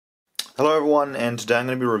Hello everyone, and today I'm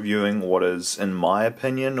going to be reviewing what is, in my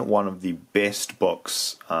opinion, one of the best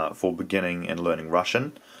books for beginning and learning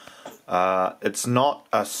Russian. It's not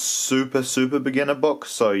a super beginner book,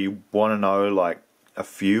 so you want to know like a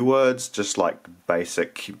few words, just like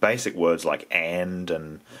basic words like and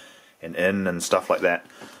in and stuff like that.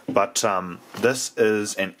 But this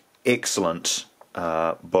is an excellent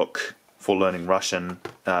book for learning Russian.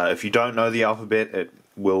 If you don't know the alphabet, it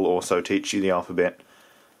will also teach you the alphabet.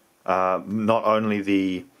 Not only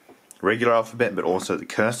the regular alphabet, but also the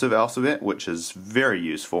cursive alphabet, which is very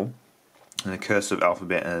useful. And the cursive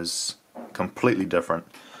alphabet is completely different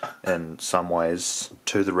in some ways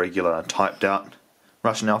to the regular typed out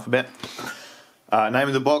Russian alphabet. Name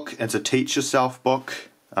of the book, it's a teach yourself book.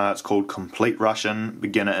 It's called Complete Russian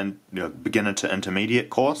Beginner to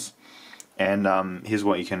Intermediate course. And here's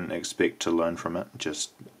what you can expect to learn from it,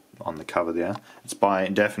 just on the cover there. It's by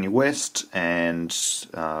Daphne West and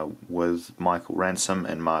with Michael Ransom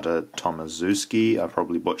and Marta Tomaszewski. I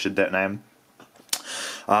probably butchered that name.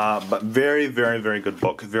 But very good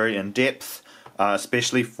book, very in-depth,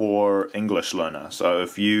 especially for English learner. So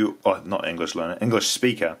if you, not English learner, English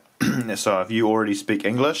speaker. So if you already speak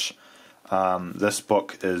English, this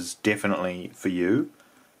book is definitely for you.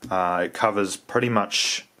 It covers pretty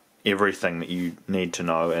much everything that you need to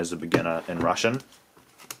know as a beginner in Russian.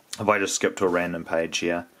 If I just skip to a random page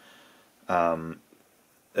here,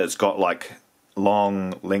 it's got like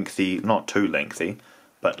long, lengthy, not too lengthy,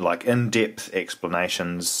 but like in-depth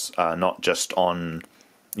explanations, not just on,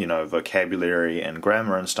 vocabulary and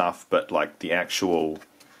grammar and stuff, but like the actual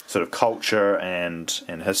sort of culture and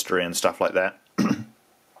history and stuff like that.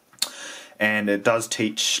 And it does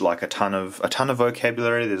teach like a ton of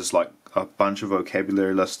vocabulary. There's like a bunch of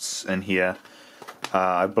vocabulary lists in here.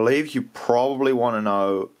 I believe you probably want to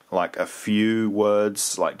know like a few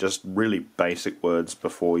words, like just really basic words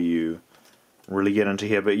before you really get into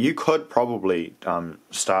here. But you could probably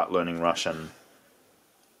start learning Russian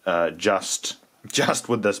just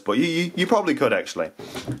with this book. You probably could actually.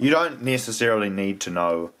 You don't necessarily need to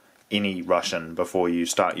know any Russian before you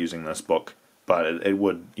start using this book, but it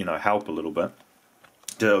would help a little bit.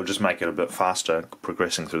 It'll just make it a bit faster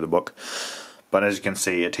progressing through the book. But as you can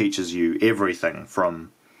see, it teaches you everything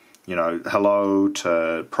from hello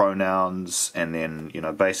to pronouns, and then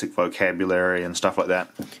basic vocabulary and stuff like that.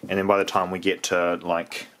 And then by the time we get to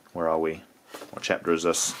like, where are we? What chapter is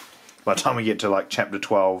this? By the time we get to like chapter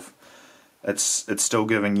 12, it's still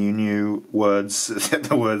giving you new words.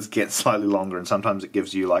 The words get slightly longer, and sometimes it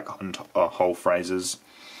gives you like whole phrases.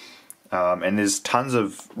 And there's tons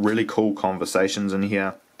of really cool conversations in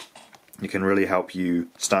here. It can really help you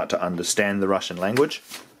start to understand the Russian language.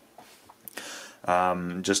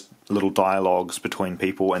 Just little dialogues between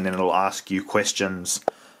people, and then it'll ask you questions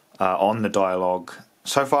on the dialogue.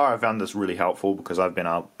 So far I found this really helpful because I've been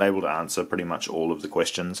able to answer pretty much all of the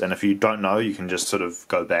questions, and if you don't know, you can just sort of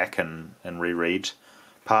go back and reread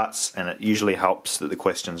parts, and it usually helps that the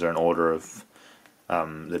questions are in order of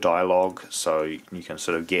the dialogue, so you can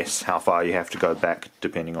sort of guess how far you have to go back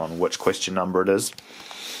depending on which question number it is.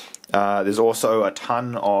 There's also a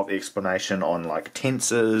ton of explanation on like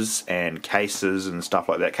tenses and cases and stuff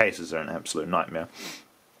like that. Cases are an absolute nightmare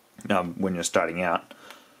when you're starting out.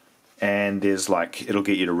 And there's like, it'll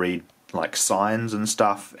get you to read like signs and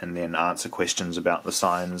stuff, and then answer questions about the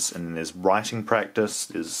signs. And then there's writing practice.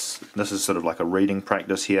 This is sort of like a reading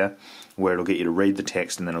practice here, where it'll get you to read the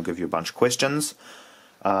text and then it'll give you a bunch of questions.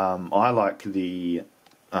 I like the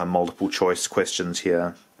multiple choice questions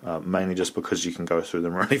here. Mainly just because you can go through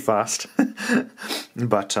them really fast.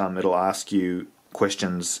 But it'll ask you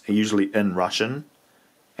questions usually in Russian,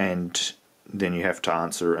 and then you have to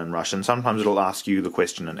answer in Russian. Sometimes it'll ask you the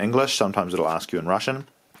question in English, sometimes it'll ask you in Russian.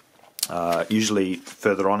 Usually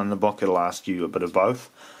further on in the book it'll ask you a bit of both.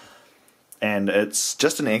 And it's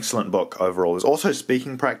just an excellent book overall. There's also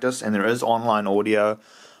speaking practice, and there is online audio.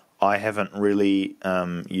 I haven't really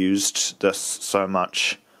used this so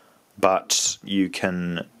much, but you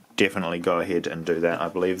can definitely go ahead and do that. I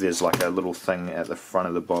believe there's like a little thing at the front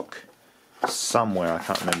of the book somewhere, I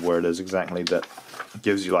can't remember where it is exactly, that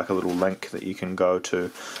gives you like a little link that you can go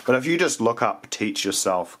to. But if you just look up Teach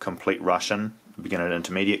Yourself Complete Russian Beginner and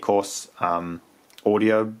Intermediate course,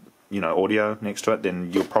 audio next to it,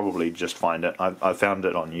 then you'll probably just find it. I found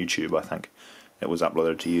it on YouTube, I think. It was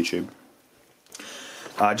uploaded to YouTube.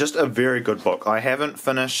 Just a very good book. I haven't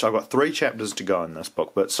finished, I've got 3 chapters to go in this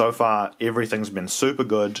book, but so far everything's been super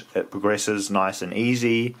good. It progresses nice and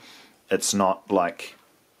easy. It's not like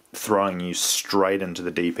throwing you straight into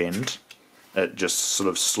the deep end. It just sort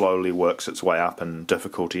of slowly works its way up in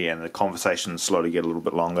difficulty, and the conversations slowly get a little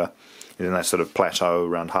bit longer. then they sort of plateau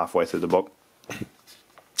around halfway through the book.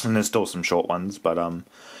 And there's still some short ones, but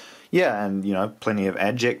yeah, and you know, plenty of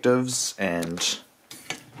adjectives and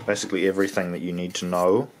basically everything that you need to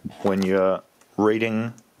know when you're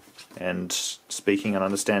reading and speaking and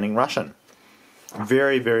understanding Russian.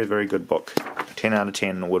 Very, very, very good book. 10 out of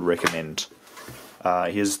 10 would recommend.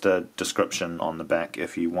 Here's the description on the back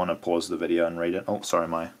if you want to pause the video and read it. Oh, sorry,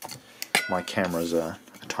 my camera's a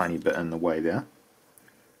tiny bit in the way there.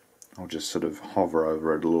 I'll just sort of hover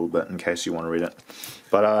over it a little bit in case you want to read it.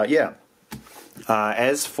 But yeah,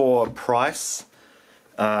 as for price,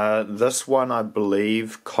 this one I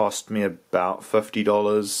believe cost me about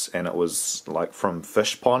 $50, and it was like from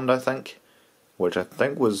Fish Pond, I think, which I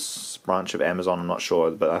think was a branch of Amazon, I'm not sure,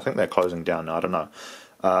 but I think they're closing down now, I don't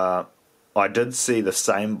know. I did see the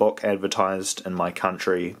same book advertised in my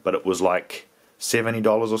country, but it was like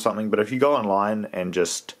 $70 or something. But if you go online and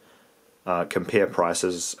just compare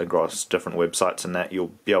prices across different websites and that,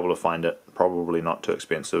 you'll be able to find it probably not too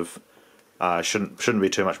expensive. Shouldn't be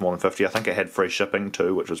too much more than 50. I think it had free shipping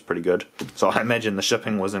too, which was pretty good. So I imagine the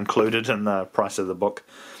shipping was included in the price of the book.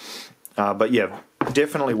 But yeah,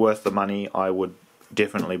 definitely worth the money. I would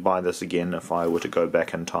definitely buy this again if I were to go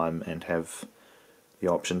back in time and have the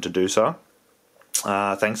option to do so.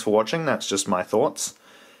 Thanks for watching. That's just my thoughts.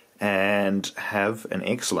 And have an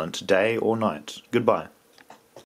excellent day or night. Goodbye.